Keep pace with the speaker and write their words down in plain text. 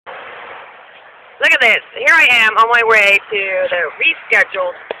Look at this. Here I am on my way to the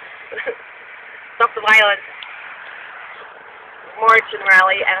rescheduled Stop the Violence march and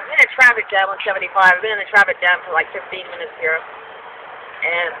rally, and I'm in a traffic jam on 75. I've been in a traffic jam for like 15 minutes here,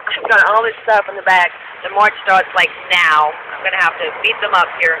 and I've got all this stuff in the back. The march starts like now. I'm going to have to beat them up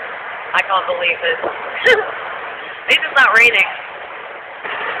here. I can't believe this. At least it's not raining.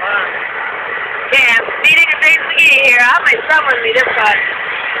 Okay, I'm meeting a Dayton here. I have my son with me this time.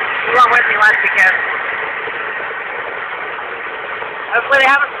 He went with me last weekend. Hopefully they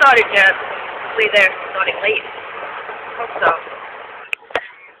haven't started yet. Hopefully they're starting late. Hope so.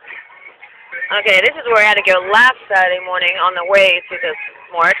 Okay, this is where I had to go last Saturday morning on the way to this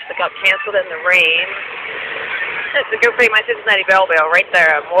march that got canceled in the rain. To go pay my Cincinnati Bell bill right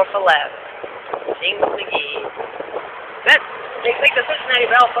there, more for less. James McGee. That's, they take the Cincinnati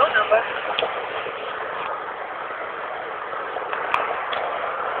Bell phone number.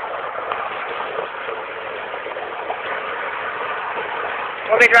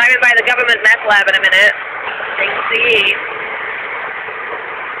 We'll be driving by the government meth lab in a minute. James McGee.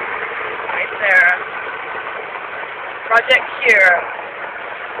 Right there. Project Cure.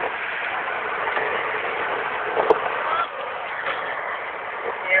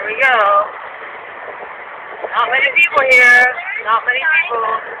 Here we go. Not many people here. Not many people.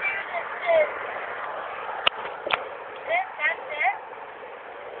 That's it?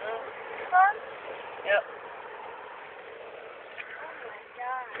 Yep.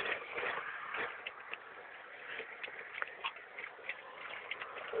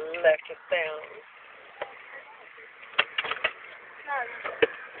 Look at them. No,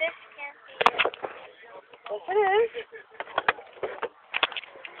 this can't be it. Yes, it is.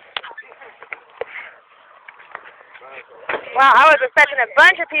 Wow, I was expecting a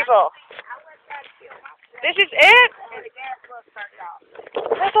bunch of people. This is it?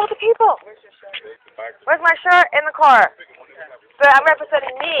 Where's all the people? Where's my shirt? In the car. But I'm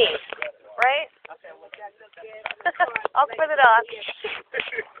representing me, right? I'll put it on.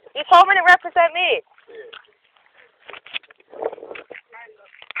 You told me to represent me.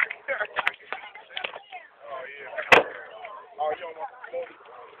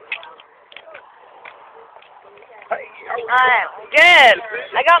 Alright, good.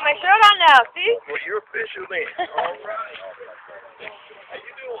 I got my shirt on now, see? Well, you're official then. All right. How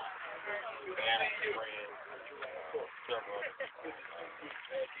you doing?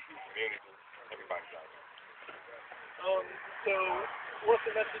 So, what's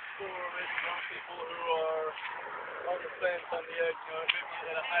the message for maybe young people who are on the fence, on the edge, maybe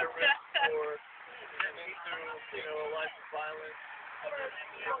at a high risk for getting into, a life of violence?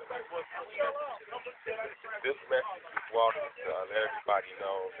 This message is wanted to let everybody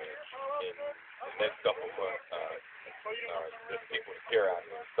know that in the next couple of months, there's people to care out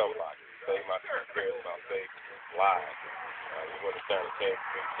here. Somebody. Save my cares about saving lives. We want to start a campaign.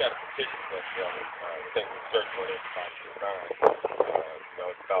 We've got a petition that's taking research on everybody to sign.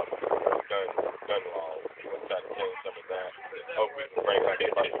 It's about gun law. We want to try to change some of that. Hope we can bring back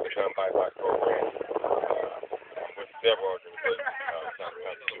the gun buyback program with several organizations.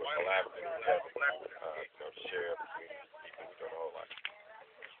 Collaborative together, share between people who don't know a lot.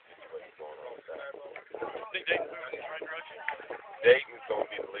 This is what's going on with that. I think Dayton's moving in the right direction. Dayton's going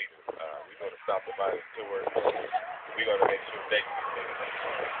to be the leader. We're going to stop the violence tour. We're going to make sure Dayton is leader.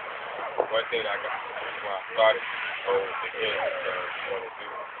 One thing I got when I started again, we want to do,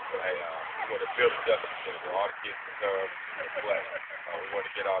 we want to build a justice center where all the kids can come and play. We want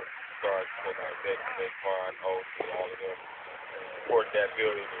to get all the stars, Nick, Quan, Oates, all of them. Support that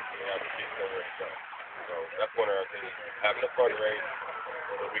building and have the kids somewhere to go. So that's one of our things. Having a fundraiser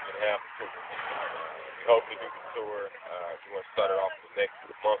so we can have the tour. We hope to do the tour. We want to start it off the next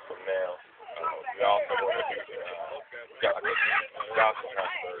month from now. We also want to do gospel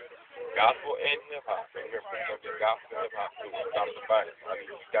concert. Gospel and hip hop. Remember, we're going to do gospel and hip hop too. Stop the violence. I need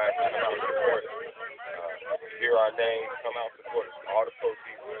you guys to come out and support us. Hear our names, come out and support us. All the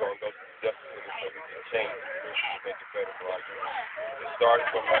proceeds are going to go to the justice center so we can change it and make it better for our youth. It starts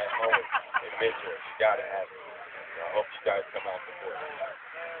from at home and mentors. You got to have it. I hope you guys come out and support us.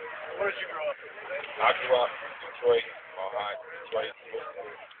 Where did you grow up? I grew up in Detroit, Detroit, Michigan.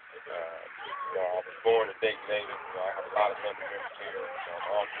 I was born in Dayton, Dayton. I have a lot of family members here. My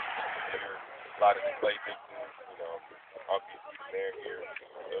uncles here, a lot of the play victims. Uncles even here.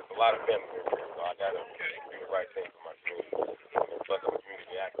 There's a lot of family members here, so I got to do the right thing for my community. Plus, I'm a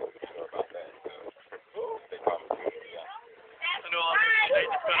community activist, about that. They call me community activist. I know a lot of people say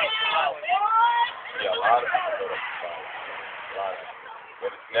you're fed up with violence. Yeah, a lot of people fed up with violence. A lot of people.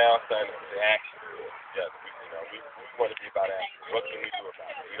 But it's now starting to be action. Yes, we want to be about action. What can we do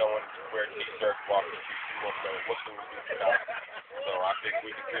about it? We don't want to wear t-shirts, walk the streets. We want to know what can we do for that. So I think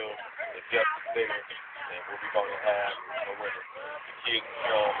we can build the Justice Center, and what we're going to have, where the kids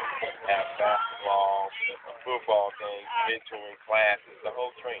come, have basketball, football games, mentoring classes, the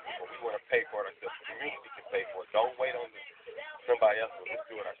whole training. But we want to pay for it ourselves. The community can pay for it. Don't wait on somebody else. Let's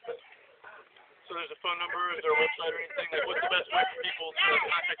do it ourselves. So there's a phone number, is there a website or anything? Like, what's the best way for people to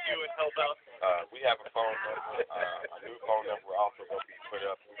contact you and help out? We have a phone number, a new phone number. We're also going to be put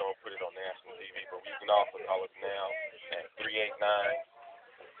up. We're going to put it on national TV, but you can also call us now at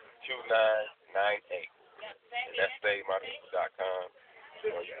 389-2998. And that's SaveMyPeople.com.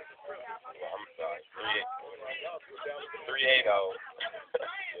 I'm sorry, 380.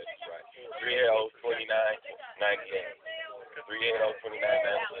 That's right. 380-2998.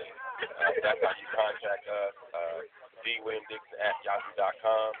 380-2998. That's how you contact us.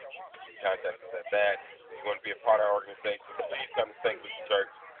 dwilliamdixon@yahoo.com. You contact us at that. If you want to be a part of our organization, please come to St. Luke's Church.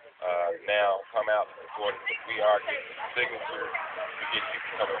 Now, come out and support us. We are getting signatures. We get you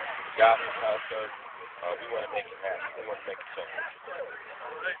to come to the gospel concert. We want to make it happen. We want to make a change.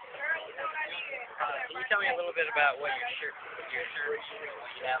 Can you tell me a little bit about what your shirt is and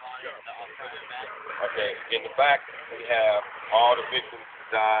what you have on it, the off-front and back? Okay, in the back we have all the victims who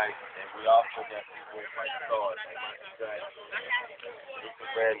died, and we also got people like stars, Luther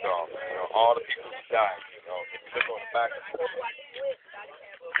Randolph, all the people who died. If you look on the back of the book,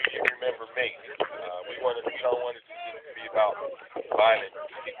 do you remember me? We don't want it to just be about violence.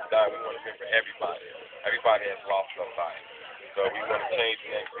 People die. We want to remember everybody. Everybody has lost somebody. So we want to change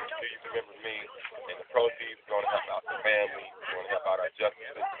the name. Do you remember me? And the proceeds are going to help out the family. We're going to help out our justice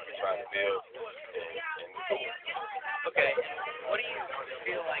system we're trying to build. And okay. What do you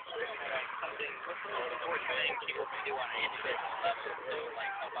feel like something, what's the most important thing people can do on an individual level to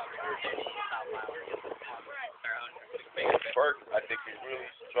like help out community, South Island, their own big first, I think we really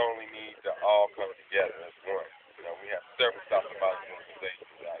strongly need to all come together as one. We have several South Island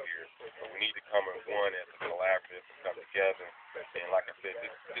organizations out here, but we need to come as one as a collaborative and come together. And like I said,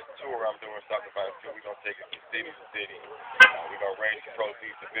 this tour I'm doing, South Island tour, we're going to take it from city to city. We're going to raise the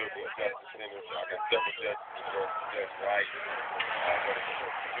proceeds to build these justice centers. I got several judges, Judge Wright,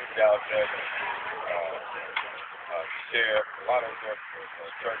 Duke Dow Judge, Sheriff, a lot of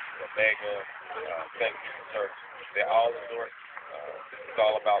churches, Omega, St. Peter's Church. They're all endorsed. This is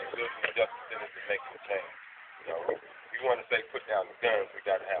all about building justice centers and making a change. We want to say put down the guns. We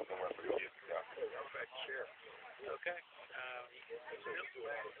got to have somewhere for the kids to go. Okay.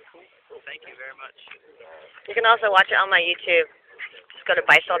 Cool. Thank you very much. You can also watch it on my YouTube. Just go to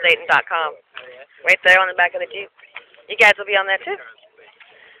BuySellDayton.com. Right there on the back of the Jeep. You guys will be on there too.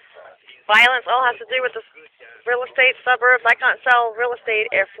 Violence all has to do with the real estate suburbs. I can't sell real estate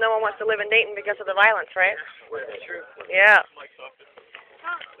if no one wants to live in Dayton because of the violence, right? Yeah.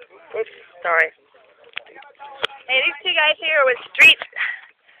 Oops, sorry. Hey, these two guys here are with street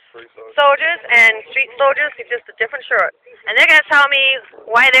soldiers and street soldiers with just a different shirt. And they're going to tell me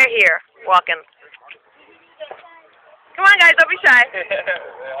why they're here walking. Come on, guys, don't be shy.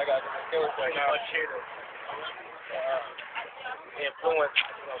 I got influence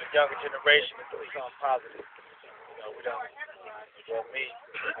the younger generation to do something positive. We don't, me,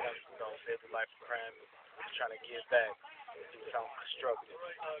 live a life of crime, trying to give back, do something constructive,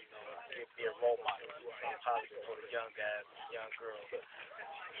 be a role model, something positive for the young guys, young girls, get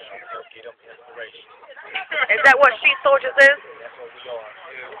them inspiration. Is that what street soldiers is? That's what we are.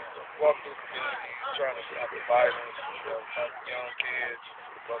 Walk through the community, trying to stop the violence, talk to young kids,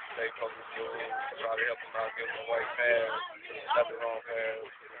 walk to their public schools, try to help them out, give them a white path, not the wrong path.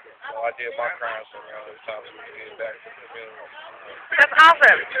 So I did my crimes around this time so we can get back to the community. That's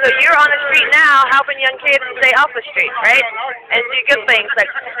awesome. So you're on the street now helping young kids stay off the street, right? And do good things. Like,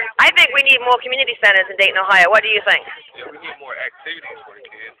 I think we need more community centers in Dayton, Ohio. What do you think? Yeah, we need more activities for the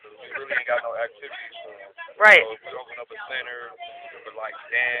kids. We really ain't got no activities for them. Right. So if we open up a center for like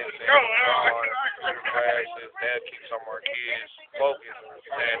dancing, classes, that keeps some of our kids focused and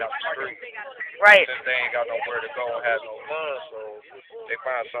staying out the street. Right. Since they ain't got nowhere to go and have no fun, so they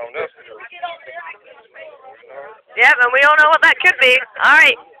find something else to do. Yep, and we all know what that could be. All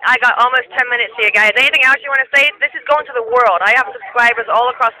right, I got almost 10 minutes here, guys. Anything else you want to say? This is going to the world. I have subscribers all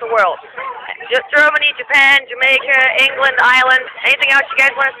across the world. Just Germany, Japan, Jamaica, England, Ireland. Anything else you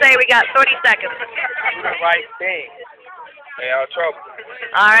guys want to say? We got 30 seconds. Do the right thing. Stay out of trouble.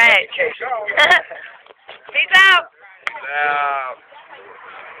 All right. Peace out. Peace out.